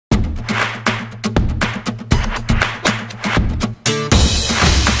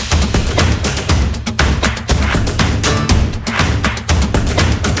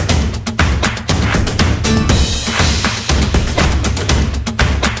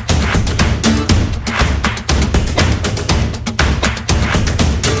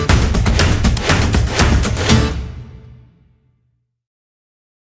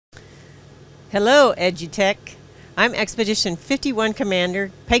Hello, EduTech. I'm Expedition 51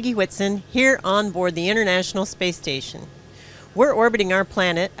 Commander Peggy Whitson here on board the International Space Station. We're orbiting our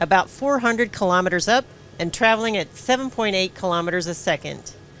planet about 400 kilometers up and traveling at 7.8 kilometers a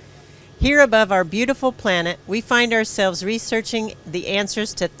second. Here above our beautiful planet, we find ourselves researching the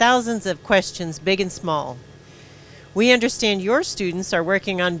answers to thousands of questions, big and small. We understand your students are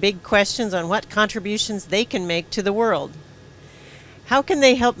working on big questions on what contributions they can make to the world. How can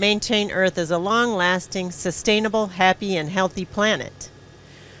they help maintain Earth as a long-lasting, sustainable, happy, and healthy planet?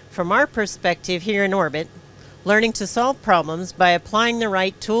 From our perspective here in orbit, learning to solve problems by applying the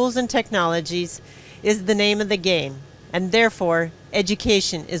right tools and technologies is the name of the game, and therefore,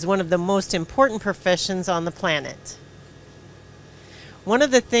 education is one of the most important professions on the planet. One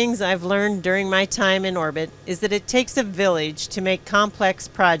of the things I've learned during my time in orbit is that it takes a village to make complex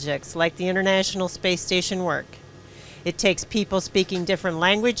projects like the International Space Station work. It takes people speaking different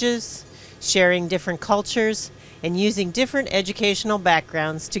languages, sharing different cultures, and using different educational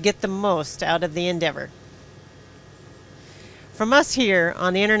backgrounds to get the most out of the endeavor. From us here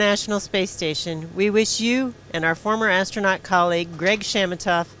on the International Space Station, we wish you and our former astronaut colleague Greg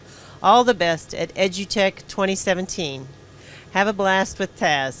Shamatoff all the best at EduTECH 2017. Have a blast with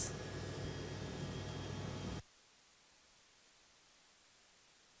Taz.